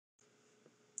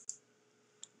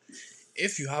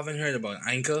If you haven't heard about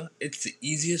Anchor, it's the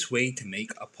easiest way to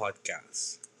make a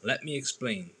podcast. Let me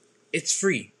explain. It's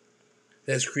free.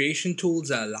 There's creation tools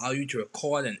that allow you to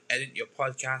record and edit your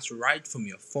podcast right from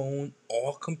your phone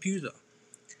or computer.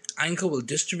 Anchor will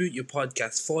distribute your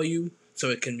podcast for you so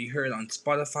it can be heard on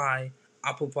Spotify,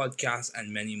 Apple Podcasts,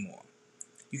 and many more.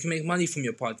 You can make money from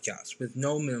your podcast with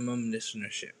no minimum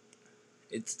listenership.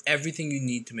 It's everything you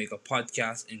need to make a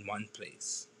podcast in one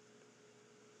place.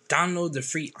 Download the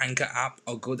free Anchor app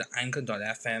or go to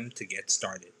anchor.fm to get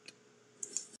started.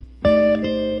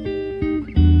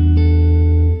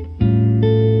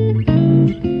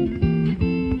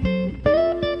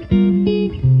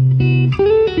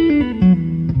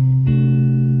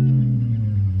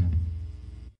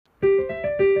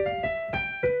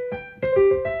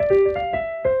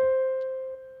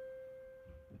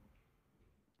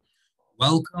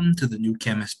 Welcome to the new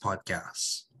Chemist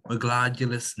Podcast. We're glad you're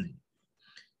listening.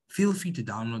 Feel free to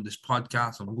download this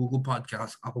podcast on Google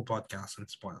Podcasts, Apple Podcasts, and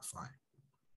Spotify,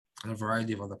 and a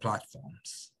variety of other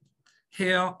platforms.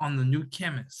 Here on the new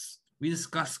Chemist, we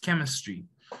discuss chemistry,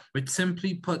 which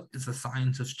simply put is the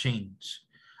science of change,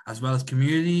 as well as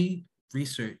community,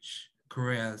 research,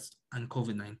 careers, and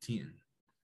COVID-19.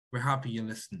 We're happy you're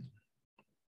listening.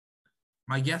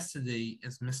 My guest today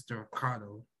is Mr.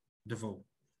 Ricardo DeVoe,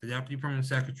 the Deputy Permanent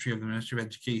Secretary of the Ministry of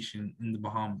Education in the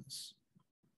Bahamas.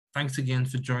 Thanks again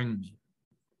for joining me.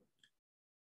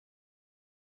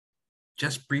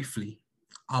 Just briefly,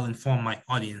 I'll inform my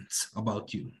audience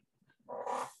about you.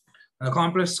 An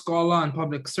accomplished scholar and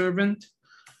public servant,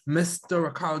 Mr.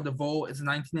 Ricardo DeVoe is a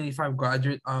 1985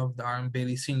 graduate of the R.M.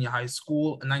 Bailey Senior High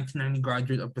School, a 1990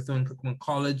 graduate of Bethune-Cookman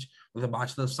College with a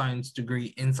Bachelor of Science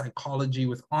degree in Psychology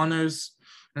with honors,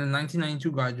 and a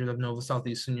 1992 graduate of Nova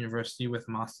Southeastern University with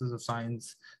a Master's of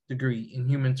Science degree in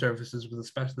Human Services with a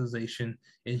specialization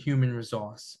in Human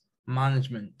Resource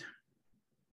Management.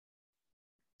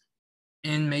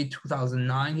 In May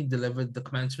 2009, he delivered the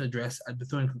commencement address at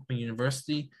Bethune-Cookman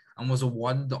University and was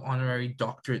awarded the Honorary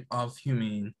Doctorate of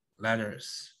Humane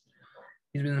Letters.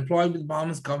 He's been employed with the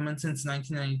Bahamas government since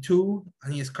 1992,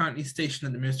 and he is currently stationed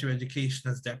at the Ministry of Education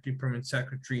as Deputy Permanent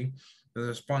Secretary that is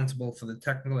responsible for the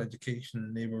technical education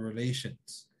and labor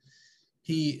relations.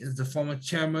 He is the former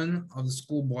chairman of the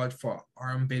school board for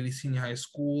R.M. Bailey Senior High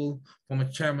School, former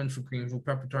chairman for Greenville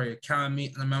Preparatory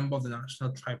Academy, and a member of the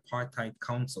National Tripartite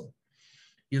Council.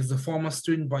 He is the former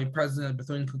student body president at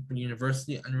Bethune-Cookman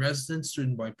University and resident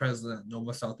student body president at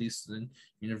Nova Southeastern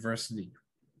University.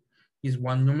 He's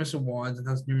won numerous awards and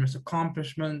has numerous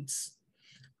accomplishments,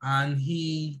 and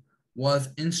he was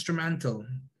instrumental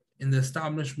in the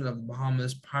establishment of the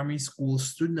Bahamas Primary School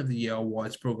Student of the Year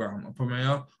Awards Program, a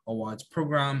premier awards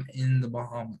program in the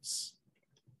Bahamas.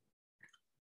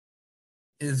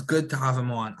 It is good to have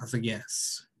him on as a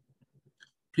guest.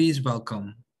 Please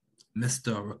welcome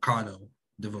Mr. Ricardo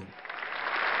DeVoe.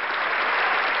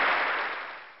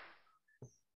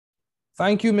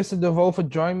 Thank you, Mr. DeVoe, for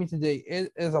joining me today.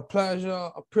 It is a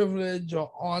pleasure, a privilege, an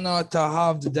honor to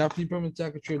have the Deputy Permanent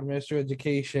Secretary of the Ministry of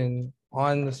Education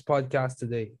on this podcast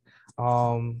today.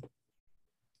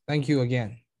 Thank you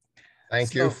again.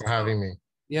 Thank you for having me.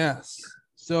 Yes.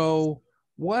 So,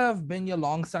 what have been your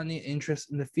long-standing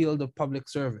interest in the field of public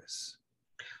service?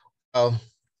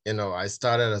 I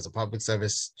started as a public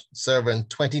service servant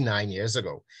 29 years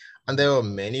ago, and there were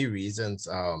many reasons,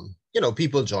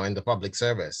 people joined the public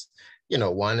service.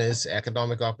 One is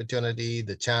economic opportunity,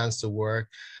 the chance to work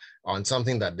on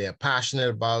something that they're passionate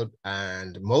about,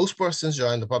 and most persons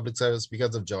join the public service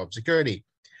because of job security.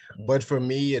 But for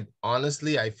me,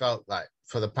 I felt like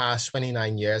for the past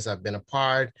 29 years, I've been a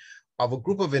part of a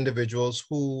group of individuals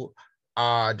who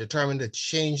are determined to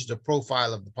change the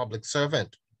profile of the public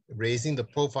servant, raising the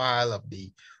profile of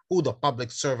who the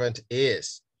public servant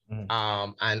is,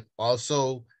 and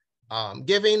also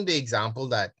giving the example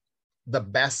that the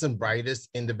best and brightest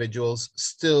individuals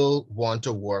still want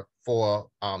to work for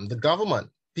the government,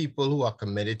 people who are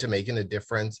committed to making a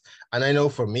difference. And I know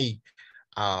for me,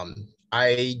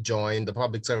 I joined the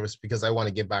public service because I want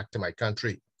to give back to my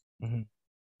country. I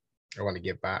want to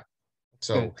give back.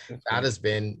 So that has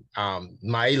been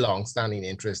my long-standing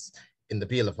interest in the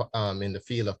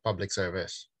field of public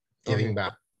service, giving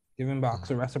back. Giving back.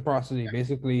 So reciprocity,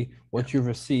 basically what you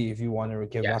receive, you want to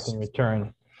give back in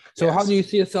return. So Yes. How do you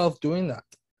see yourself doing that?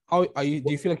 How are you?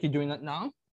 Do you feel like you're doing that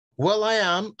now? Well, I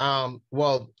am.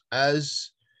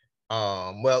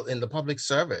 In the public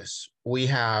service, we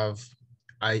have.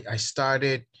 I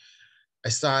started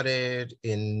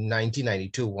in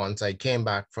 1992 once I came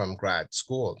back from grad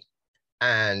school.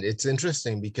 And it's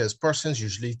interesting because persons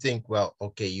usually think, well,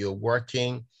 okay, you're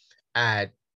working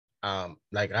at,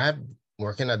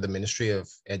 working at the Ministry of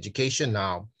Education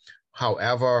now.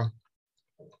 However,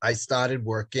 I started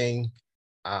working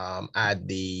at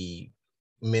the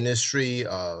Ministry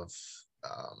of,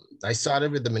 I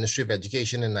started with the Ministry of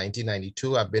Education in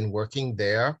 1992. I've been working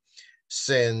there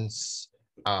since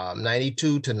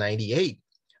 92 to 98.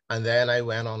 And then I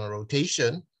went on a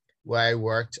rotation where I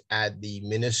worked at the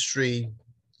Ministry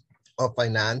of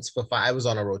Finance I was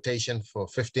on a rotation for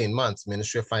 15 months,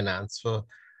 Ministry of Finance for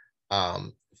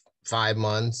 5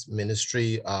 months,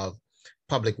 Ministry of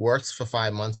Public Works for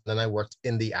 5 months. Then I worked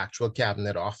in the actual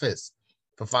cabinet office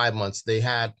for 5 months. They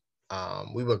had,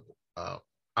 we were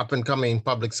up and coming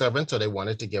public servants, so they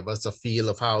wanted to give us a feel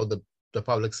of how the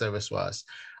public service was.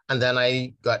 And then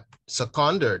I got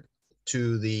seconded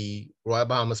to the Royal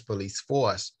Bahamas Police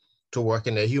Force to work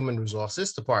in the Human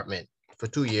Resources Department for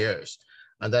 2 years.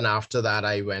 And then after that,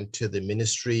 I went to the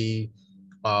Ministry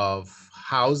of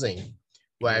Housing,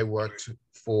 where I worked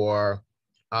for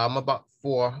about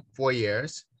four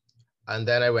years. And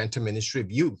then I went to Ministry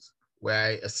of Youth, where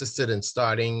I assisted in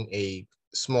starting a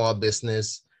small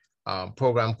business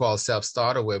program called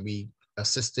Self-Starter, where we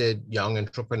assisted young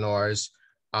entrepreneurs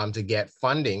to get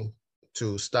funding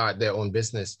to start their own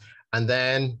business. And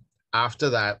then after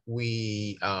that,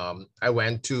 I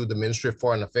went to the Ministry of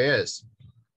Foreign Affairs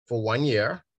for 1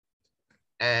 year.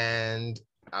 And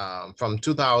from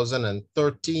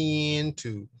 2013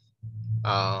 to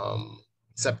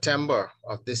September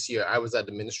of this year, I was at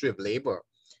the Ministry of Labor,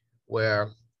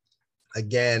 where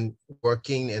again,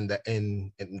 working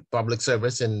in public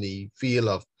service in the field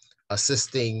of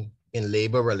assisting in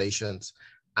labor relations.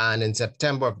 And in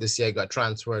September of this year, I got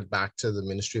transferred back to the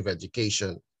Ministry of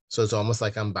Education. So it's almost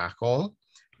like I'm back home,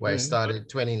 where I started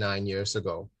 29 years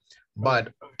ago.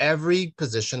 But every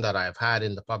position that I've had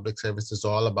in the public service is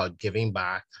all about giving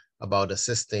back, about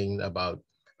assisting, about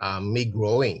me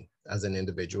growing as an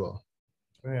individual.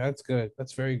 Yeah, that's good.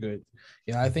 That's very good.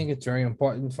 Yeah, I think it's very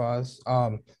important for us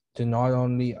to not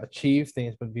only achieve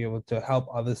things, but be able to help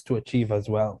others to achieve as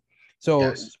well. So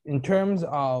yes. in terms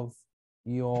of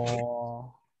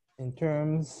your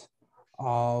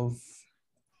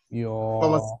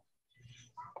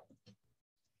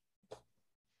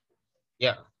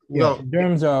yeah. Yeah, in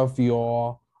terms of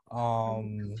your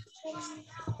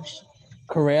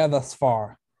career thus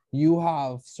far, you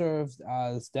have served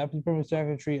as Deputy Permanent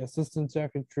Secretary, Assistant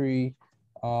Secretary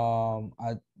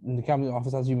in the Cabinet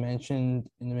Office, as you mentioned,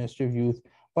 in the Ministry of Youth.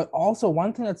 But also,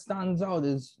 one thing that stands out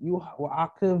is you were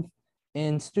active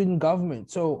in student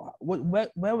government. So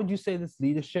where would you say this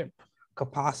leadership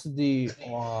capacity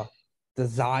or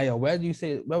desire, where would you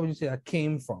say that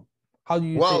came from? How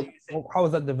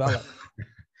was that developed?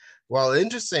 Well,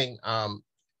 interesting.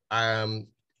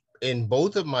 In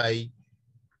both of my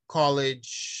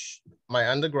college, my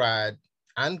undergrad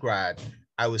and grad,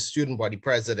 I was student body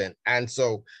president. And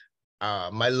so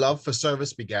my love for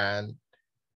service began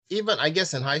even, I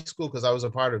guess, in high school, because I was a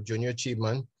part of Junior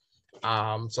Achievement.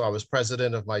 So I was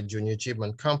president of my Junior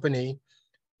Achievement company.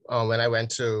 When I went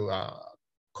to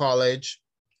college,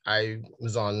 I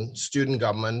was on student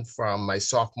government from my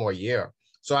sophomore year.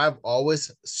 So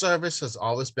service has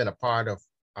always been a part of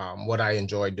what I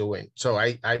enjoy doing. So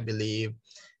I believe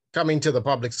coming to the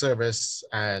public service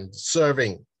and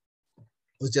serving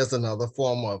was just another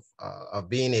form of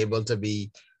being able to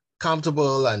be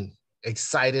comfortable and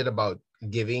excited about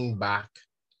giving back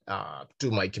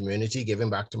to my community, giving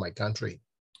back to my country.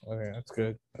 Okay, that's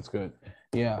good. That's good.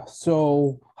 Yeah.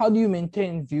 So how do you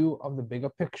maintain view of the bigger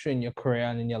picture in your career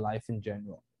and in your life in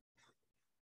general?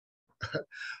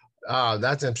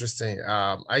 That's interesting.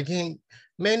 I think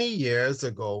many years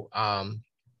ago,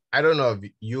 I don't know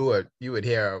if you would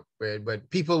hear it, but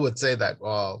people would say that,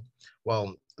 well,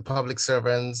 the public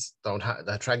servants don't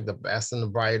attract the best and the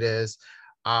brightest.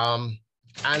 And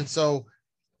so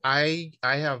I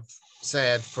have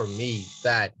said for me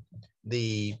that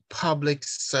the public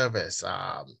service,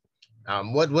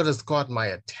 what has caught my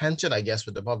attention, I guess,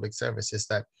 with the public service is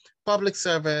that public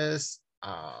service,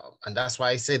 and that's why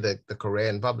I say that the career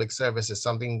in public service is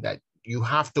something that you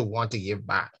have to want to give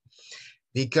back.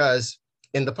 Because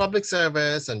in the public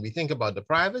service, and we think about the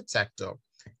private sector,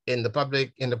 in the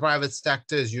private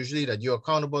sector is usually that you're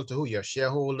accountable to who? Your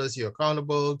shareholders, you're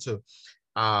accountable to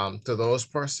those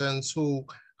persons who,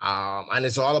 and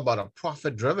it's all about a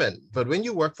profit driven. But when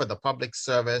you work for the public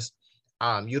service,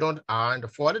 you aren't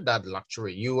afforded that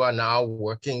luxury. You are now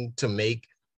working to make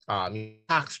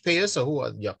taxpayers, so who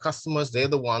are your customers, they're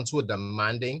the ones who are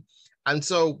demanding. And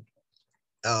so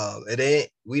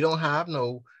we don't have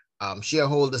no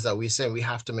shareholders that we say we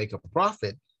have to make a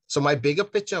profit. So my bigger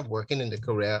picture of working in the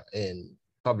career in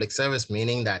public service,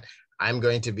 meaning that I'm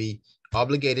going to be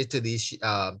obligated to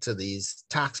these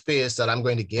taxpayers that I'm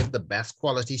going to give the best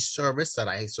quality service that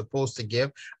I'm supposed to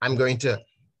give. I'm going to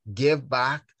give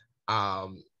back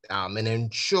and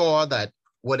ensure that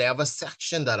whatever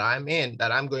section that I'm in,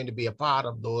 that I'm going to be a part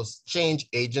of those change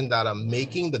agents that are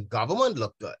making the government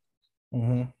look good.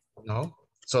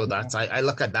 So that's I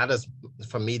look at that as,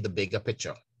 for me, the bigger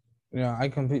picture. Yeah, I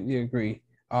completely agree.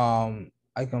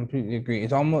 I completely agree.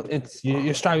 It's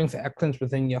you're striving for excellence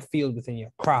within your field, within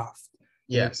your craft.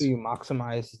 Yes. Make sure you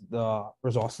maximize the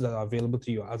resources that are available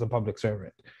to you as a public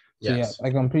servant. So yes. I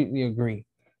completely agree.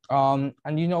 And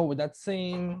with that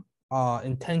same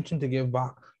intention to give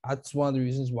back, that's one of the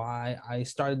reasons why I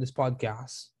started this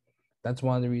podcast. That's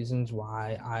one of the reasons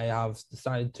why I have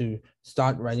decided to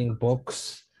start writing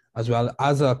books as well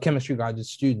as a chemistry graduate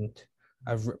student.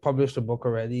 I've published a book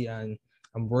already, and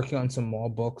I'm working on some more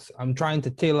books. I'm trying to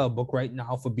tailor a book right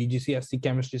now for BGCSE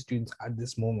chemistry students at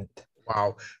this moment.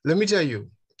 Wow. Let me tell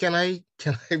you, can I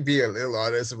be a little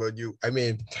honest about you? I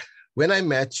mean, when I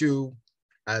met you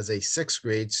as a 6th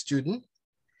grade student,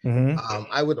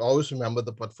 I would always remember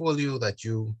the portfolio that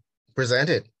you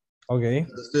presented. Okay.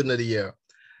 The student of the year.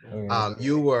 Okay.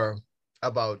 You were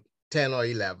about 10 or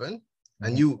 11,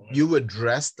 and you were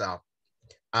dressed up.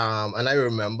 And I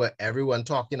remember everyone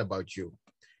talking about you.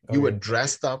 Okay. You were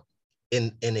dressed up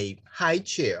in a high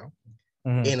chair,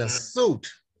 in a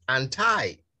suit and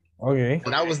tie. Okay.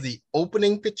 And that was the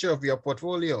opening picture of your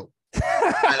portfolio. And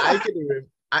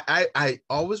I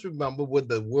always remember what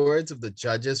the words of the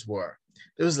judges were.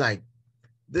 It was like,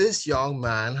 this young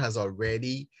man has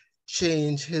already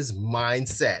changed his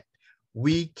mindset.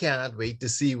 We can't wait to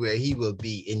see where he will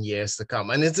be in years to come.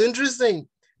 And it's interesting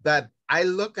that I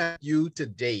look at you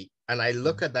today and I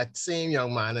look at that same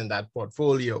young man in that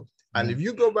portfolio. And if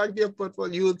you go back to your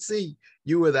portfolio, you would see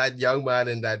you were that young man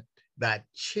in that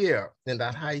chair, in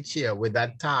that high chair with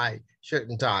that tie, shirt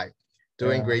and tie,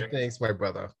 doing great things, my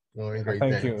brother. Doing great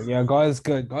things. Thank you. Yeah, God is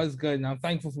good. God is good. And I'm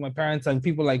thankful for my parents and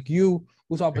people like you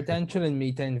who saw potential in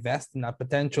me to invest in that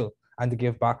potential and to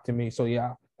give back to me. So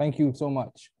yeah, thank you so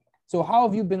much. So how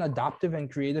have you been adaptive and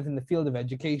creative in the field of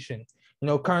education?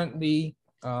 Currently,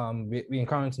 we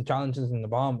encounter some challenges in the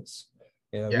Bahamas.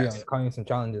 Yeah, we are encountering some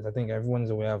challenges. I think everyone's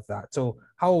aware of that. So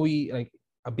how are we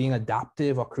being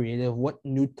adaptive or creative? What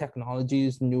new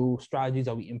technologies, new strategies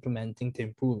are we implementing to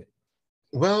improve it?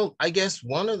 Well, I guess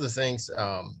one of the things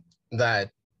that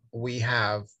we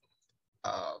have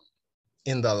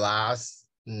in the last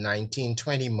 19,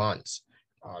 20 months,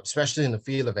 especially in the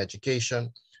field of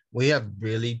education, we have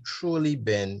really, truly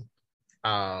been,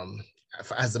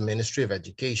 as the Ministry of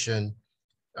Education,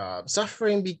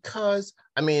 suffering because,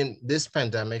 this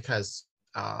pandemic has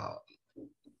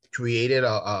created,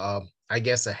 a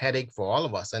headache for all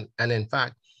of us. And in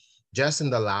fact, just in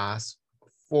the last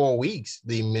 4 weeks,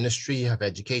 the Ministry of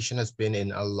Education has been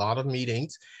in a lot of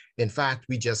meetings. In fact,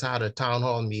 we just had a town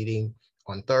hall meeting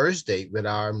on Thursday with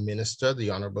our minister, the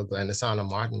Honorable Glennisana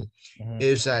Martin,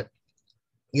 is that,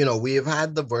 we have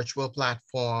had the virtual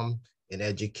platform in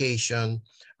education,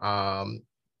 and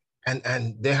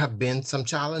there have been some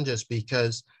challenges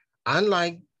because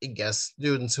unlike,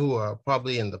 students who are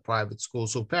probably in the private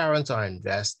schools, who parents are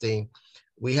investing,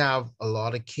 we have a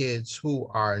lot of kids who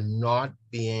are not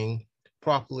being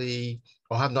properly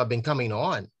or have not been coming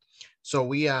on. So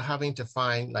we are having to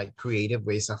find creative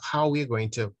ways of how we're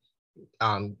going to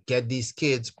get these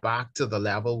kids back to the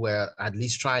level where at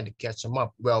least trying to catch them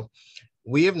up. Well,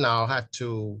 we have now had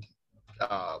to,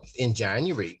 in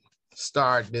January,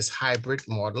 start this hybrid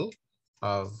model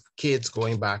of kids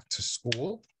going back to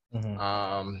school,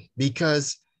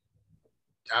 because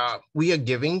we are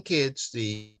giving kids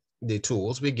the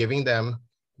tools, we're giving them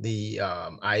the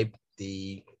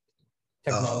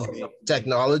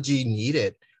technology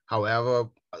needed. However,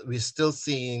 we're still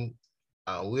seeing,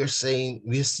 we're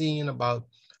seeing about,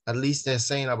 at least they're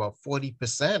saying about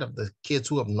 40% of the kids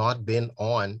who have not been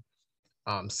on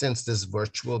since this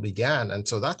virtual began. And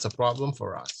so that's a problem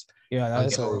for us. Yeah,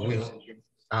 that's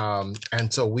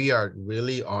and so we are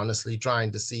really honestly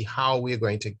trying to see how we're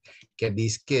going to get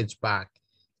these kids back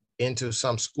into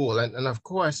some school. And of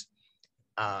course,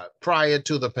 prior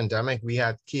to the pandemic, we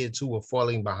had kids who were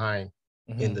falling behind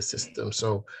in the system.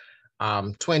 So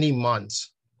 20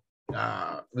 months,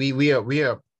 we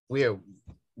are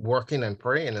working and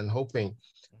praying and hoping,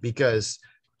 because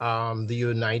the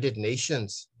United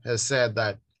Nations has said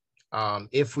that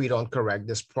if we don't correct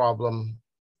this problem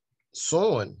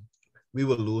soon, we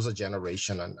will lose a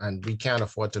generation, and we can't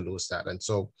afford to lose that. And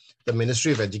so the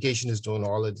Ministry of Education is doing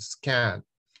all it can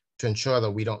to ensure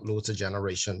that we don't lose a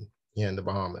generation here in the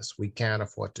Bahamas. We can't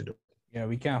afford to do it. Yeah,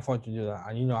 we can't afford to do that.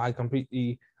 And I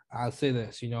completely I'll say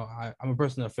this, I'm a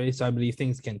person of faith, so I believe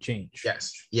things can change.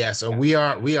 Yes. And we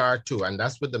are too. And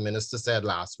that's what the minister said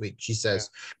last week. She says,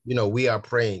 we are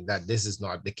praying that this is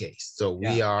not the case. So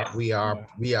we are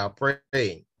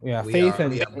praying. Yeah, we are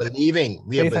believing.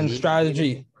 Faith and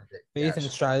strategy. Faith and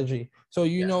Yes. strategy. So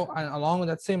and along with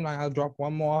that same line, I'll drop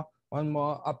one more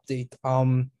update.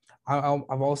 I'm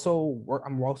also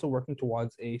working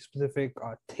towards a specific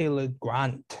tailored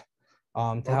grant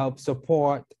to help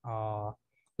support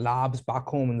labs back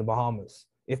home in the Bahamas.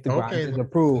 If the grant is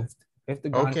approved.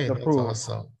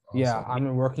 Awesome. Yeah,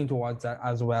 I'm working towards that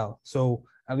as well. So,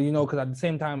 because at the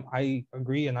same time, I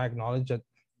agree and I acknowledge that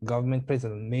government plays a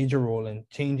major role in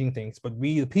changing things, but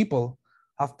we, the people,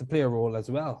 have to play a role as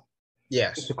well.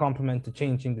 Yes. To complement the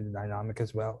changing the dynamic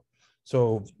as well.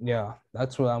 So, yeah,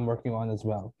 that's what I'm working on as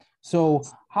well. So,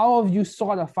 how have you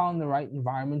sort of found the right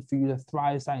environment for you to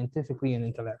thrive scientifically and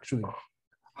intellectually?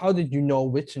 How did you know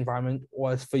which environment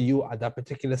was for you at that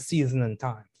particular season and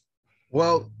time?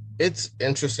 Well, it's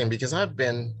interesting because I've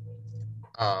been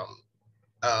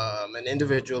an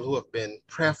individual who have been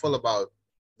prayerful about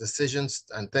decisions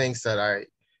and things that I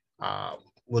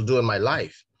will do in my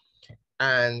life.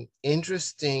 And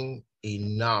interesting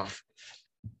enough,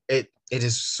 it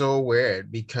is so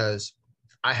weird because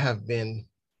I've been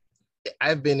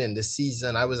in the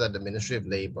season. I was at the Ministry of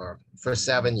Labor for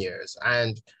 7 years,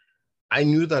 and I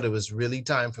knew that it was really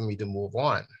time for me to move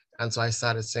on. And so I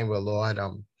started saying, well, Lord,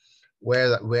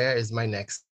 where is my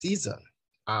next season?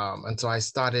 And so I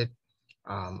started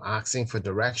asking for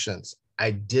directions.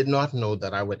 I did not know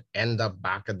that I would end up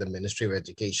back at the Ministry of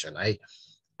Education. I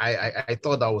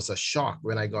thought that was a shock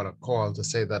when I got a call to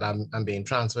say that I'm being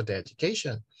transferred to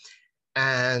education.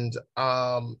 And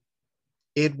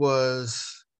it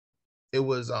was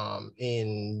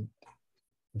in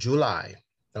July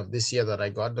of this year that I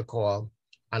got the call,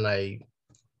 and I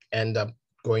end up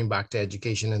going back to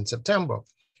education in September.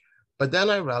 But then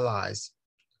I realized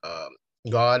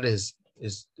God is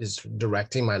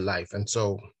directing my life, and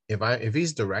so if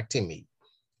He's directing me,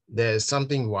 there's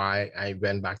something why I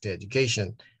went back to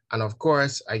education. And of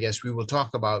course, I guess we will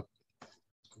talk about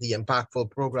the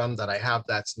impactful program that I have.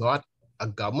 That's not a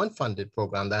government-funded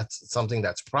program. That's something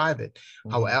that's private.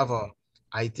 Mm-hmm. However,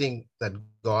 I think that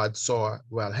God saw,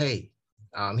 well, hey,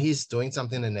 He's doing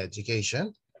something in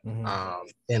education,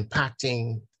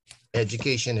 impacting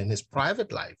education in His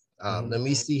private life. Let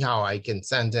me see how I can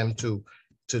send him to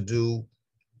do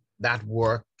that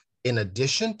work in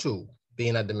addition to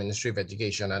being at the Ministry of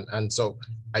Education. And so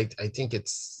I think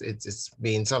it's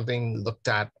being something looked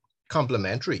at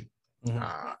complementary.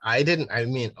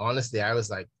 Honestly, I was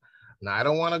like, no, I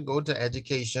don't want to go to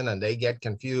education, and they get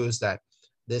confused that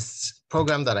this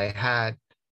program that I had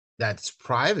that's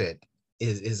private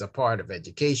is a part of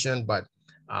education. But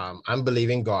I'm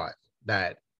believing God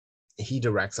that He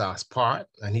directs us part,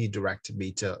 and He directed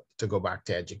me to go back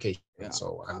to education. Yeah.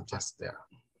 So I'm just there.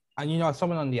 And as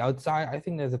someone on the outside, I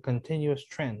think there's a continuous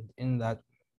trend in that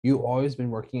you've always been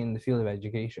working in the field of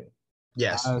education.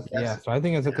 Yes. Yeah. So I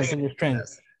think it's a continuous trend.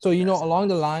 Yes. So, along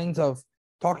the lines of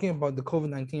talking about the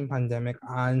COVID-19 pandemic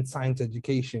and science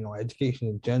education or education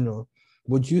in general,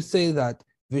 would you say that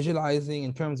visualizing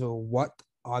in terms of what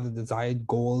are the desired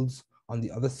goals on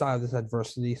the other side of this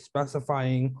adversity,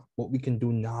 specifying what we can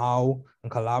do now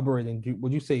and collaborating,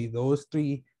 would you say those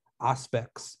three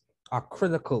aspects are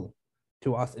critical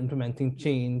to us implementing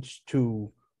change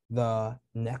to the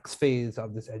next phase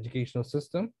of this educational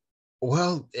system?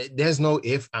 Well, there's no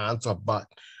if, ands, or but.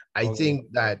 I think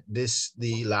that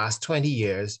the last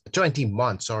 20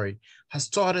 months, has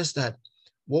taught us that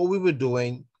what we were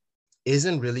doing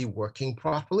isn't really working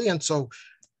properly. And so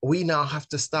we now have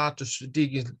to start to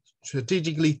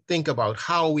strategically think about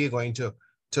how we're going to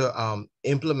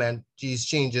implement these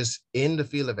changes in the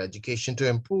field of education to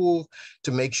improve,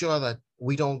 to make sure that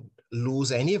we don't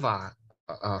lose any of our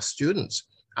students.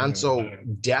 And so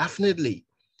definitely,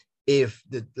 if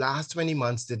the last 20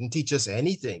 months didn't teach us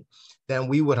anything, then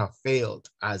we would have failed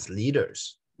as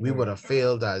leaders. We would have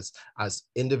failed as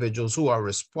individuals who are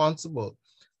responsible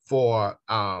for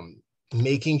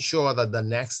making sure that the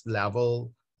next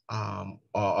level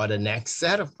or the next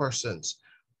set of persons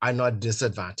are not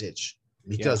disadvantaged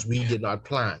because we did not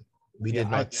plan, we did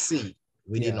not see,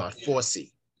 we did not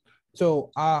foresee.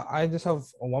 So I just have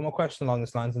one more question along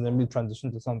this lines, and then we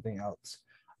transition to something else.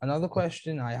 Another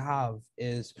question I have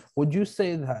is, would you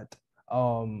say that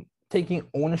taking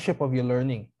ownership of your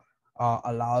learning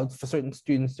allowed for certain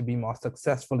students to be more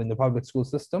successful in the public school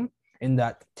system, in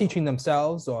that teaching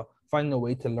themselves or finding a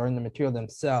way to learn the material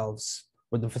themselves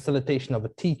with the facilitation of a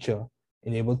teacher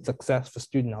enabled success for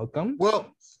student outcomes?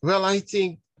 Well, I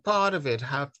think part of it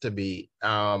have to be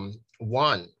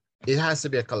one, it has to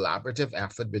be a collaborative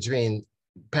effort between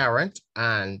parent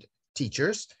and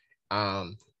teachers.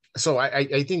 Um, so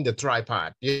I think the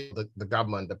tripod, the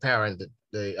government, the parent,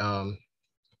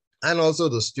 and also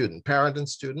the student, parent and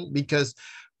student, because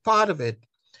part of it,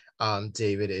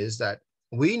 David, is that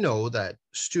we know that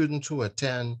students who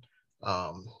attend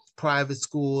private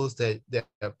schools, that their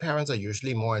parents are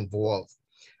usually more involved.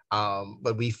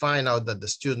 But we find out that the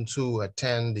students who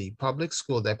attend the public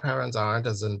school, their parents aren't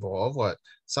as involved, or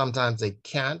sometimes they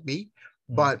can't be.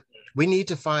 But we need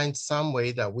to find some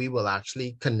way that we will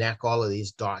actually connect all of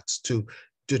these dots to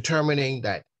determining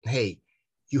that, hey,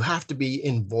 you have to be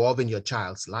involved in your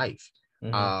child's life.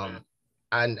 And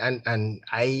I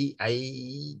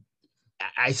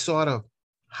sort of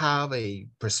have a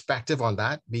perspective on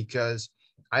that because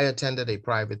I attended a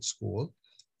private school,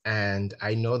 and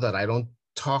I know that I don't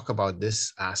talk about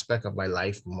this aspect of my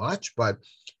life much, but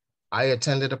I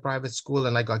attended a private school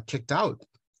and I got kicked out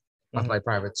of my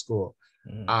private school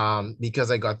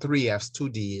because I got 3 Fs, 2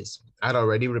 Ds. I'd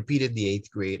already repeated the 8th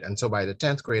grade. And so by the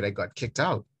 10th grade, I got kicked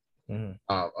out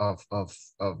of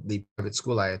the private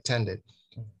school I attended.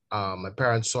 My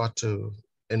parents sought to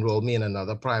enroll me in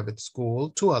another private school,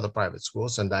 2 other private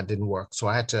schools, and that didn't work. So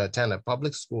I had to attend a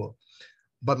public school.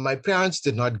 But my parents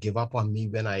did not give up on me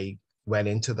when I went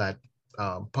into that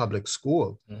public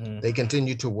school. They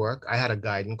continued to work. I had a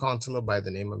guidance counselor by the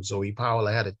name of Zoe Powell.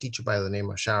 I had a teacher by the name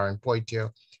of Sharon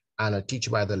Poitier, and a teacher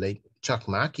by the late Chuck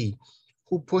Mackey,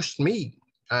 who pushed me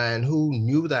and who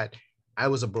knew that I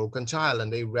was a broken child,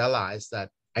 and they realized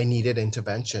that I needed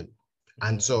intervention.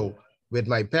 And so with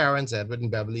my parents, Edward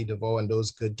and Beverly DeVoe, and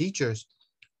those good teachers,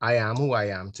 I am who I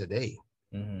am today.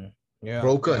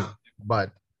 Broken,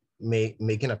 but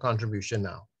making a contribution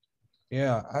now.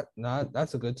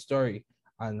 That's a good story,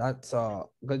 and that's a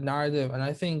good narrative. And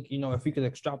I think, if we could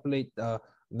extrapolate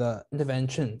the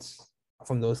interventions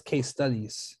from those case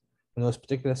studies, from those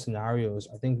particular scenarios,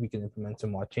 I think we can implement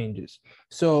some more changes.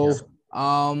 So,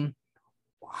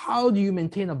 how do you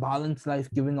maintain a balanced life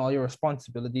given all your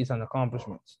responsibilities and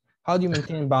accomplishments? How do you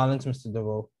maintain balance, Mr.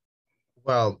 DeVoe?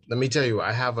 Well, let me tell you,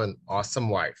 I have an awesome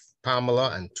wife,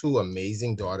 Pamela, and 2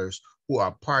 amazing daughters who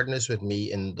are partners with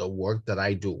me in the work that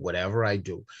I do, whatever I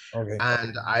do. Okay.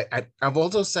 And I've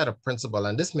also set a principle,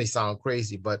 and this may sound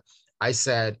crazy, but I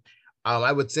said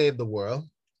I would save the world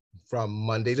from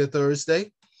Monday to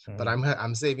Thursday, but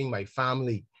I'm saving my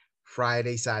family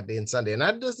Friday, Saturday, and Sunday. And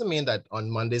that doesn't mean that on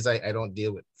Mondays I don't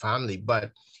deal with family,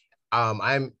 but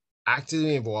I'm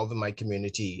actively involved in my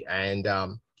community, and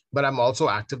but I'm also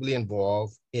actively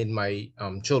involved in my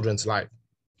children's life.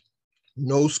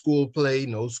 No school play,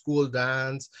 no school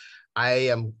dance.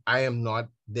 I am not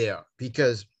there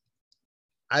because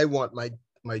I want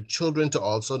my children to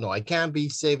also know I can't be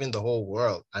saving the whole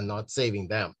world and not saving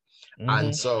them.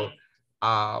 And so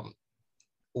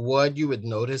what you would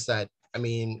notice that,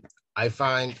 I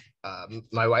find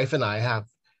my wife and I have,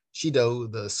 she do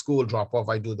the school drop off,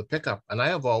 I do the pickup, and I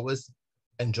have always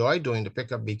enjoyed doing the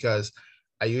pickup because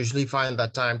I usually find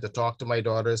that time to talk to my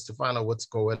daughters to find out what's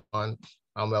going on.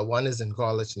 Well, one is in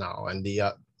college now, and the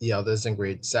other is in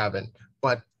grade 7.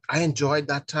 But I enjoyed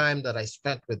that time that I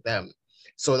spent with them.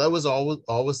 So that was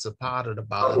always a part of the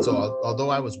balance. So although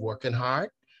I was working hard,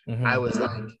 I was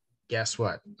like, guess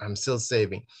what? I'm still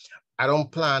saving. I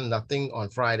don't plan nothing on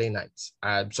Friday nights.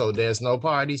 So there's no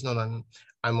parties, no nothing.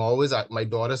 I'm always at, my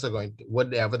daughters are going to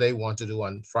whatever they want to do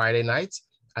on Friday nights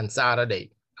and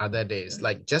Saturday, other days,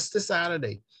 like just this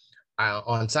Saturday.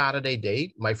 On Saturday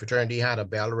day, my fraternity had a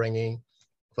bell ringing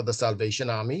for the Salvation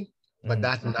Army. But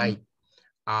that night,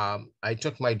 I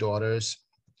took my daughters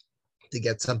to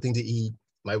get something to eat,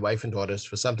 my wife and daughters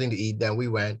for something to eat. Then we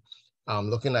went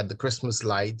looking at the Christmas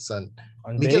lights, and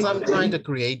because I'm trying to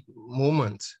create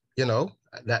moments,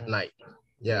 that night.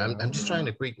 I'm just trying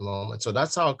to create moments. So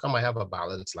that's how come I have a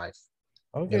balanced life.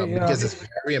 Okay, because it's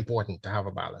very important to have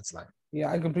a balanced life. Yeah,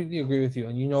 I completely agree with you.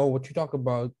 And what you talk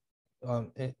about,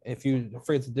 if you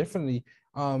phrase it differently,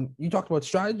 you talked about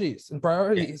strategies and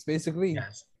priorities, basically.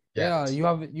 Yes. Yeah,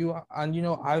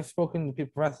 I've spoken to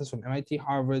professors from MIT,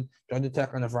 Harvard, Georgia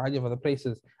Tech, and a variety of other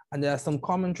places, and there are some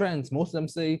common trends. Most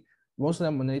of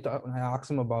them when I ask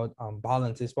them about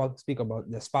balance, they speak about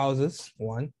their spouses,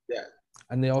 one,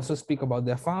 and they also speak about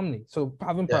their family. So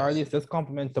having priorities does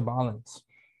complement the balance.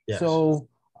 Yes. So,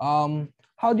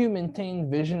 how do you maintain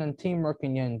vision and teamwork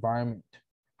in your environment?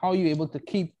 How are you able to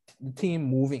keep the team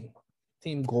moving,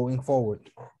 team going forward?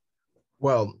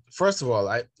 Well, first of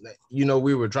all,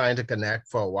 we were trying to connect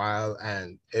for a while,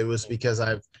 and it was because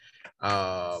I've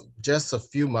just a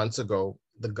few months ago,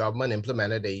 the government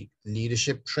implemented a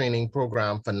leadership training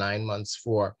program for 9 months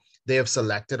they have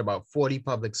selected about 40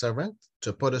 public servants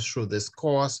to put us through this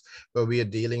course where we are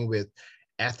dealing with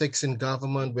ethics in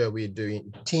government, where we're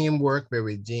doing teamwork, where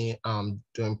we're doing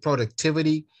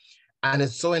productivity. And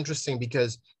it's so interesting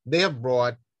because they have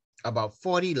brought about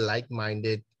 40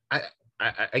 like-minded,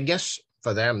 I guess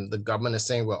for them, the government is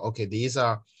saying, well, okay, these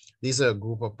are a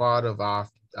group of part of our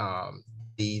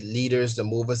the leaders, the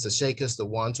movers, the shakers, the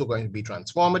ones who are going to be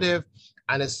transformative.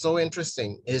 And it's so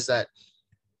interesting is that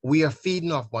we are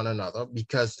feeding off one another,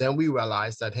 because then we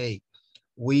realize that, hey,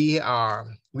 we are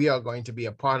going to be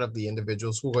a part of the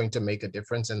individuals who are going to make a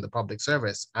difference in the public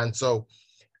service. And so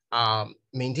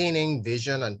maintaining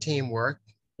vision and teamwork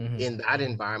in that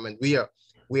environment, we are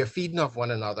feeding off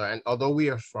one another. And although we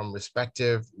are from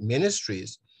respective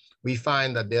ministries, we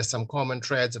find that there's some common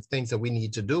threads of things that we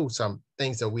need to do, some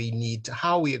things that we need to,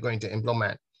 how we are going to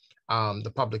implement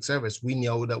the public service. We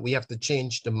know that we have to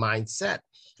change the mindset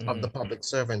of the public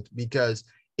servant, because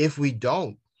if we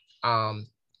don't,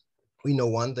 we know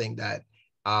one thing, that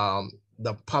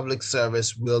the public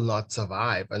service will not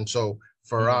survive. And so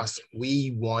for us,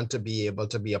 we want to be able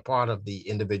to be a part of the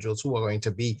individuals who are going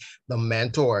to be the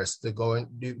mentors,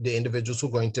 the individuals who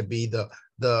are going to be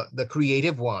the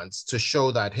creative ones, to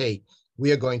show that, hey,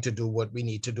 we are going to do what we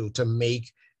need to do to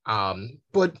make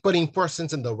putting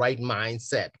persons in the right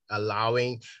mindset,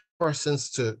 allowing persons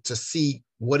to see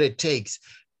what it takes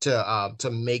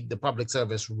to make the public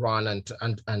service run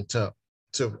and to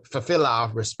fulfill our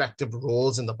respective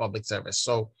roles in the public service.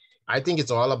 So I think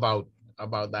it's all about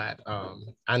that,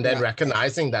 and then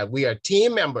recognizing that we are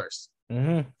team members.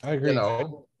 I agree.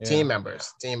 Team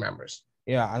members.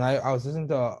 Yeah, and I was listening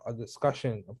to a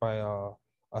discussion by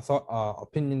a thought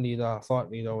opinion leader, thought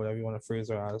leader, whatever you want to phrase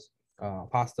her as,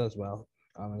 pastor as well.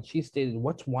 And she stated,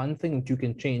 "What's one thing that you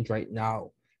can change right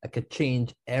now that could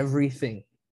change everything?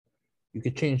 You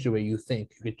could change the way you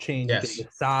think. You could change. Yes. You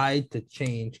could decide to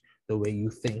change the way you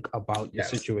think about your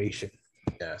situation."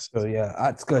 Yes. So yeah,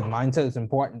 that's good. Mindset is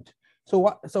important.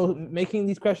 So so making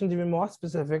these questions even more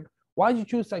specific, why did you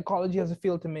choose psychology as a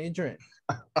field to major in?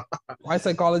 Why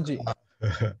psychology?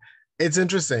 It's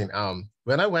interesting.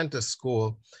 When I went to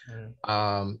school,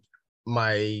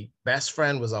 my best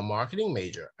friend was a marketing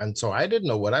major, and so I didn't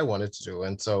know what I wanted to do.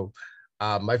 And so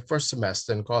my first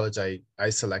semester in college, I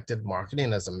selected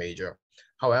marketing as a major.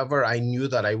 However, I knew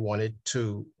that I wanted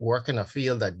to work in a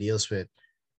field that deals with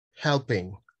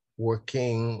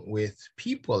working with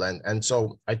people. And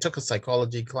so I took a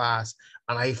psychology class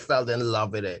and I fell in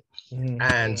love with it.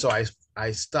 And so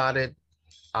I started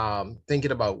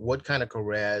thinking about what kind of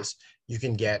careers you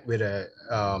can get with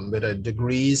a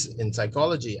degrees in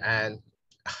psychology. And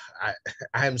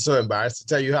I am so embarrassed to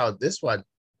tell you how this one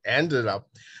ended up,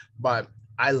 but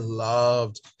I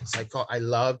loved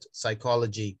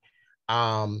psychology.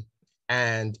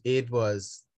 And it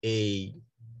was a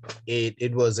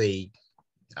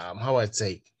how I'd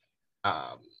say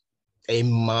a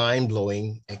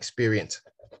mind-blowing experience.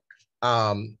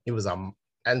 It was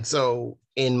and so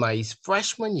in my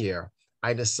freshman year,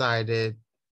 I decided,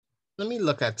 let me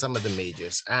look at some of the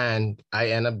majors, and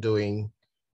I ended up doing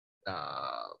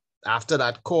after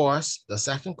that course, the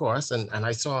second course, and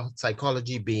I saw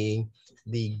psychology being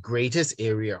the greatest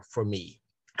area for me.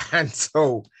 And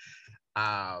so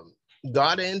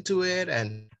got into it,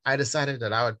 and I decided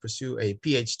that I would pursue a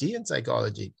PhD in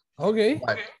psychology. Okay.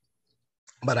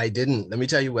 But I didn't. Let me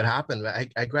tell you what happened.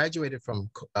 I graduated from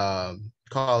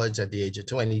college at the age of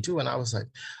 22, and I was like,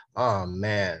 oh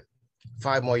man,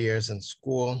 5 more years in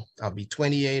school. I'll be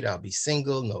 28. I'll be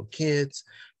single, no kids.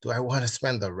 Do I want to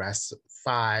spend the rest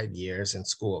 5 years in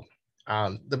school?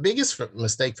 The biggest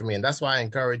mistake for me, and that's why I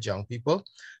encourage young people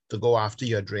to go after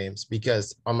your dreams,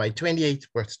 because on my 28th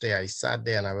birthday, I sat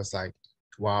there and I was like,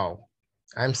 wow,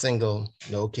 I'm single,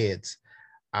 no kids.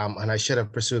 And I should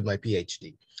have pursued my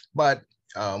PhD. But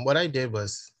what I did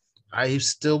was I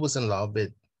still was in love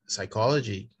with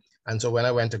psychology. And so when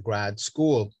I went to grad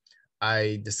school,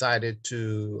 I decided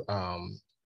to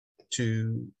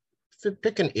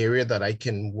pick an area that I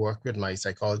can work with my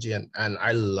psychology. And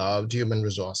I loved human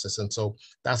resources. And so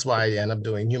that's why I ended up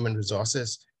doing human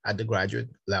resources at the graduate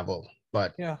level.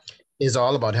 But yeah, it's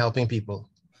all about helping people.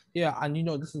 Yeah, and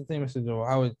this is the thing, Mr. Joe.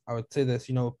 I would say this,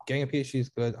 getting a PhD is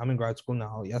good. I'm in grad school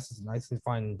now. Yes, it's nice and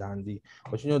fine and dandy.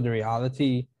 But the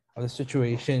reality of the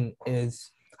situation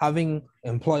is having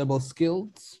employable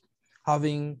skills,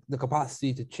 having the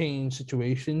capacity to change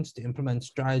situations, to implement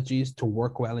strategies, to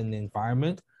work well in the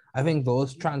environment, I think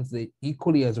those translate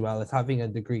equally as well as having a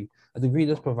degree. A degree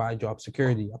does provide job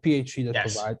security. A PhD does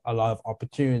Yes. provide a lot of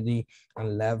opportunity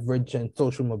and leverage and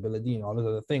social mobility and all those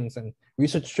other things. And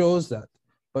research shows that.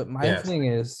 But my Yes. thing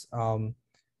is,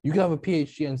 you can have a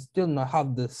PhD and still not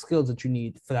have the skills that you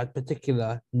need for that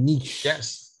particular niche.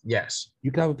 Yes. Yes.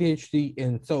 You can have a PhD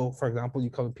in, so for example, you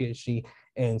can have a PhD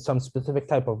in some specific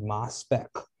type of mass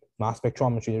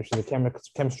spectrometry, which is a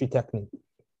chemistry technique.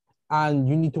 And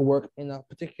you need to work in a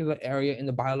particular area in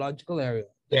the biological area.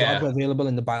 The jobs are available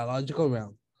in the biological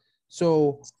realm.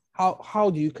 So how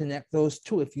do you connect those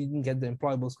two? If you didn't get the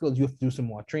employable skills, you have to do some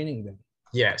more training then.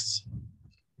 Yes.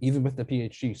 Even with the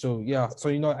PhD. So yeah, so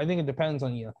I think it depends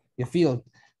on your field.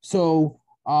 So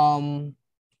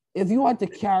if you had to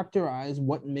characterize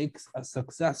what makes a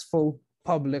successful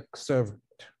public servant,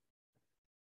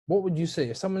 what would you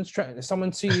say? If someone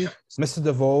sees Mr.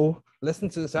 DeVoe, listen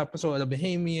to this episode, a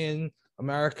Bahamian,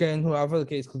 American, whoever the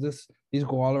case, because these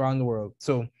go all around the world.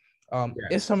 So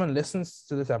if someone listens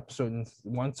to this episode and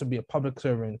wants to be a public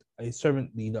servant, a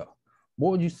servant leader,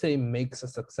 what would you say makes a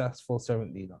successful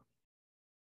servant leader?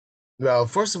 Well,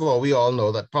 first of all, we all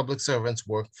know that public servants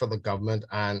work for the government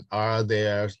and are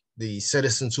the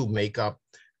citizens who make up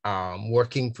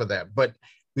working for them. But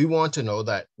we want to know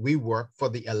that we work for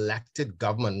the elected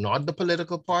government, not the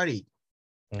political party.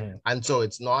 Mm-hmm. And so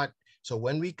it's not, so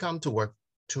when we come to work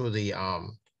to the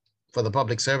for the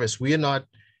public service, we are not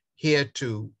here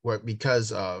to work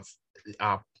because of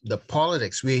the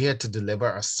politics. We're here to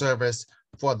deliver a service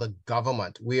for the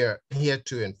government. We are here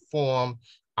to inform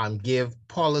and give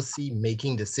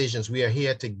policy-making decisions. We are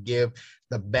here to give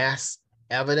the best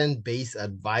evidence-based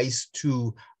advice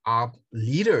to our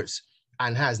leaders,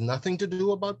 and has nothing to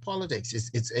do about politics.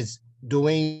 It's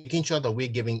making sure that we're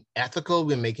giving ethical,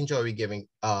 we're making sure we're giving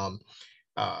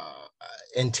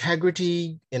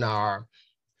integrity in our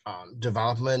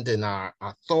development, in our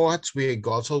thoughts. We're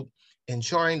also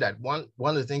ensuring that one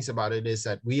of the things about it is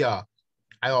that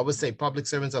I always say public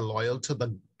servants are loyal to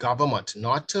the government,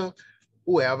 not to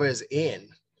whoever is in,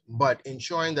 but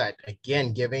ensuring that,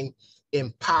 again, giving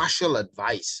impartial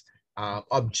advice,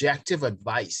 objective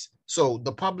advice. So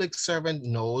the public servant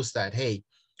knows that, hey,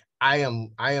 I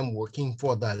am working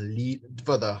for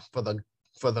the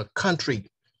country,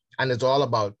 and it's all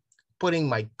about putting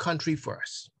my country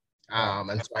first.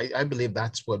 And so I believe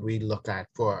that's what we look at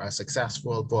for a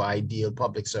successful, for ideal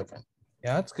public servant.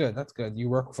 Yeah, that's good. That's good. You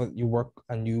work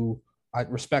and I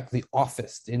respect the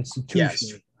office, the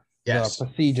institution, the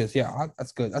procedures. Yeah,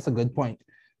 that's good. That's a good point.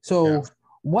 So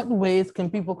what ways can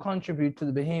people contribute to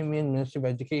the Bahamian Ministry of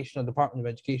Education or Department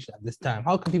of Education at this time?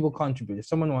 How can people contribute? If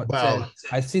someone says,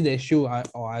 I see the issue,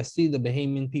 I see the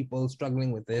Bahamian people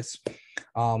struggling with this,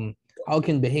 how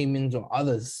can Bahamians or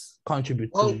others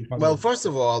contribute to the Department? Well, first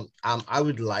of all, I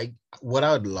would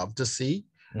love to see,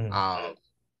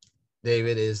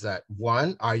 David, is that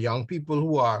one, our young people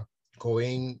who are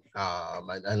going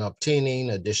and obtaining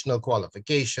additional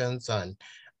qualifications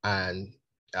and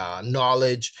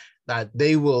knowledge, that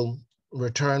they will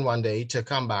return one day to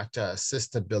come back to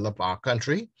assist to build up our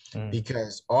country,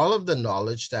 because all of the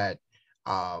knowledge that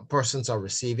persons are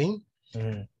receiving,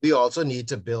 we also need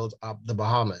to build up the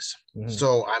Bahamas.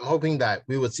 So I'm hoping that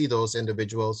we would see those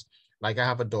individuals. Like I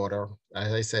have a daughter,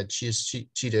 as I said, she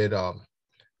did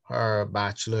her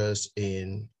bachelor's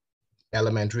in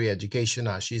elementary education.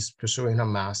 She's pursuing her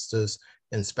master's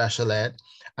in special ed.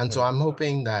 And so I'm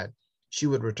hoping that she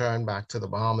would return back to the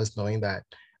Bahamas knowing that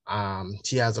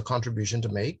she has a contribution to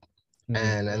make.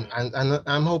 And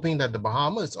I'm hoping that the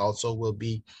Bahamas also will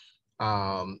be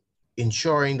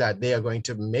ensuring that they are going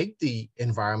to make the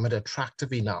environment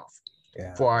attractive enough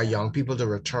for our young people to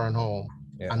return home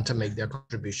and to make their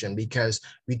contribution, because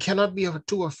we cannot be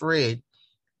too afraid.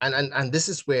 And this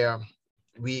is where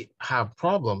we have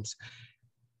problems.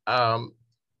 Our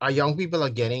young people are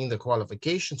getting the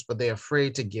qualifications, but they're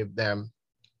afraid to give them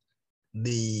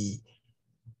the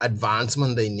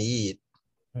advancement they need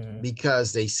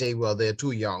because they say, well, they're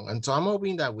too young. And so I'm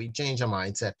hoping that we change our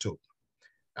mindset too,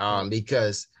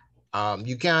 because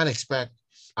you can't expect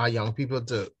our young people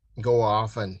to go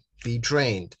off and be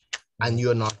trained and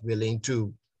you're not willing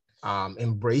to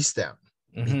embrace them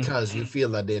because you feel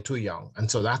that they're too young.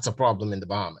 And so that's a problem in the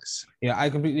Bahamas. Yeah, I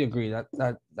completely agree that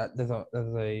there's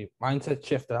a mindset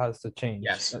shift that has to change.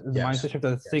 The mindset shift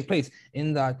that has to take place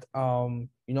in that,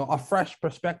 a fresh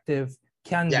perspective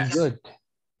can be good.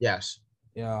 Yes.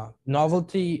 Yeah.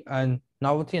 Novelty and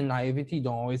naivety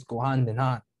don't always go hand in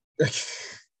hand.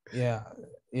 Yeah.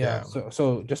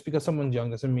 So just because someone's young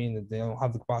doesn't mean that they don't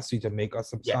have the capacity to make a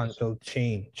substantial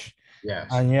change. Yes.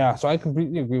 And so I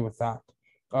completely agree with that.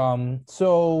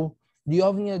 So Do you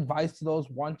have any advice to those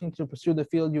wanting to pursue the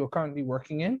field you are currently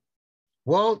working in?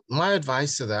 Well, my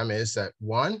advice to them is that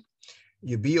one,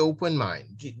 you be open mind,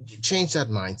 you change that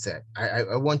mindset.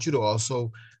 I want you to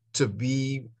also to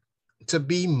be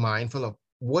mindful of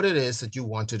what it is that you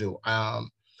want to do.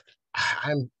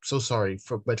 I'm so sorry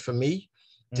but for me,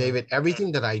 David,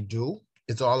 everything that I do,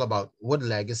 it's all about what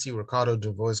legacy Ricardo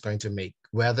DeVoe is going to make,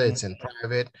 whether it's in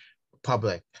private,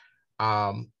 public.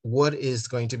 What is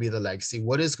going to be the legacy?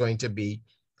 What is going to be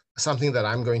something that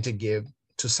I'm going to give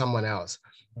to someone else?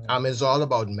 It's all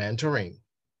about mentoring.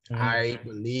 I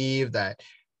believe that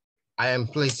I am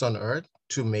placed on earth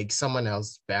to make someone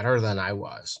else better than I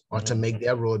was, or to make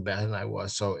their road better than I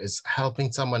was. So it's helping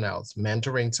someone else,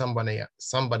 mentoring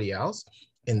somebody else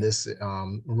in this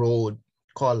road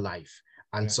called life.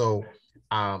 And so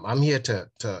I'm here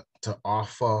to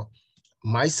offer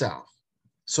myself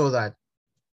so that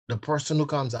the person who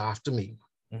comes after me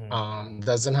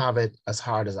doesn't have it as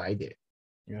hard as I did.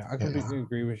 Yeah, I completely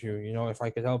agree with you. You know, if I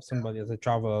could help somebody as I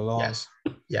travel along,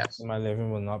 yes, my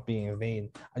living will not be in vain.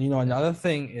 And you know, another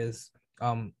thing is,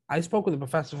 I spoke with a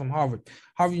professor from Harvard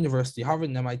University, Harvard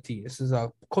and MIT. This is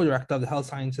a co-director of the Health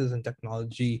Sciences and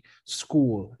Technology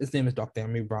School. His name is Dr.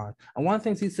 Emery Brown. And one of the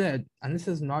things he said, and this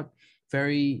is not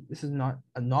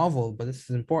a novel, but this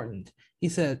is important. He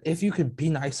said, if you could be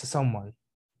nice to someone,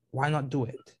 why not do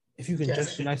it? If you can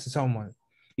just be nice to someone,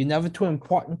 you're never too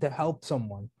important to help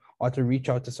someone or to reach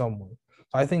out to someone.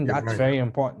 So I think that's very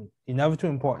important. You're never too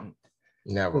important.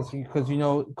 Never. Because you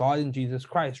know, God and Jesus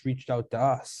Christ reached out to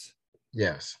us.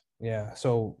 Yes. Yeah.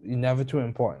 So you're never too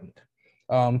important.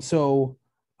 So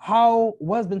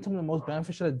what has been some of the most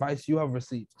beneficial advice you have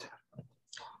received?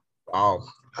 Wow.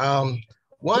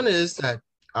 One is that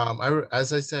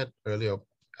as I said earlier,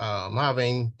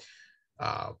 having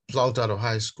plugged out of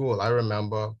high school, I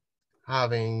remember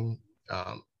having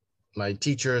my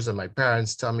teachers and my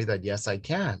parents tell me that yes, I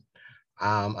can.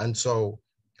 And so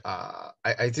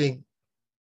I think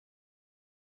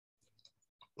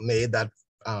made that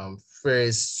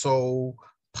phrase so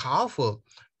powerful.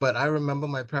 But I remember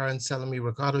my parents telling me,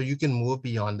 Ricardo, you can move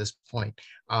beyond this point.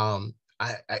 Although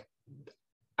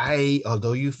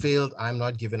you failed, I'm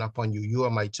not giving up on you. You are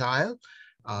my child.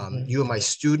 You are my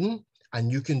student,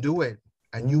 and you can do it,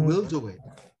 and you will do it.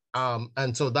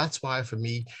 And so that's why for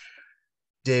me,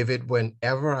 David,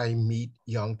 whenever I meet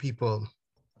young people,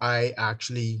 I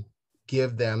actually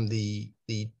give them the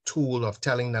tool of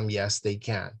telling them, yes, they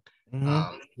can.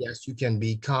 Yes, you can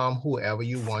become whoever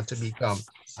you want to become.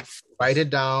 Write it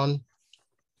down,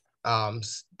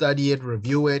 study it,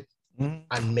 review it,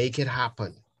 and make it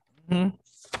happen. I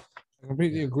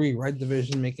completely agree. Write the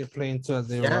vision, make it plain so that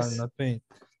they run not pain.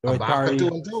 Wait for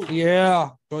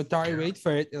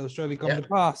it. It'll surely come to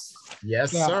pass.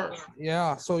 Yes, sir.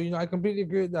 Yeah. So, you know, I completely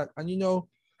agree with that. And, you know,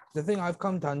 the thing I've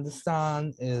come to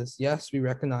understand is, yes, we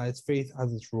recognize faith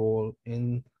has its role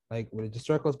in like religious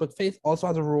circles, but faith also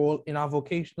has a role in our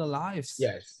vocational lives.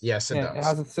 Yes, it does. It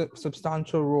has a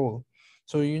substantial role.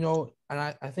 So, you know, and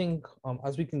I think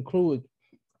as we conclude,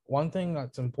 one thing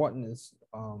that's important is,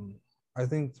 I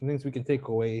think some things we can take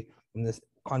away from this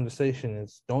conversation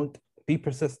is don't be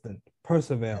persistent,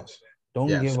 persevere,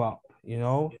 don't give up, you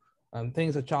know,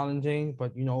 things are challenging,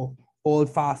 but, you know, hold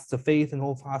fast to faith and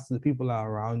hold fast to the people that are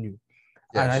around you.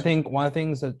 And I think one of the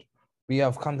things that we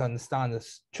have come to understand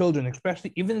is children,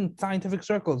 especially even in scientific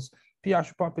circles,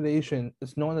 pediatric population,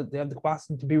 is known that they have the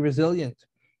capacity to be resilient.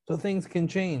 So things can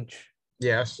change.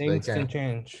 Yes, things can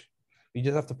change. You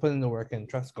just have to put in the work and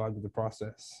trust God with the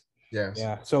process. Yes.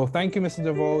 Yeah. So thank you, Mr.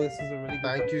 DeVoe. This is a really good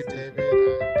Thank you, David.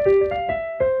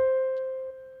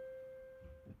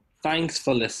 Thanks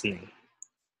for listening.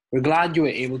 We're glad you were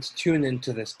able to tune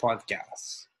into this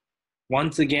podcast.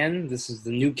 Once again, this is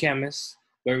The New Chemist,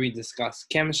 where we discuss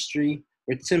chemistry,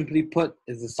 which simply put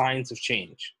is the science of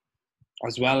change,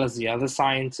 as well as the other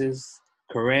sciences,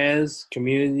 careers,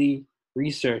 community,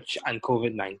 research, and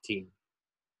COVID-19.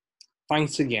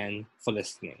 Thanks again for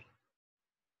listening.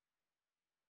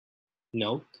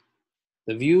 Note,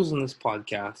 the views on this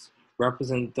podcast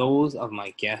represent those of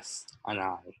my guests and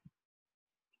I.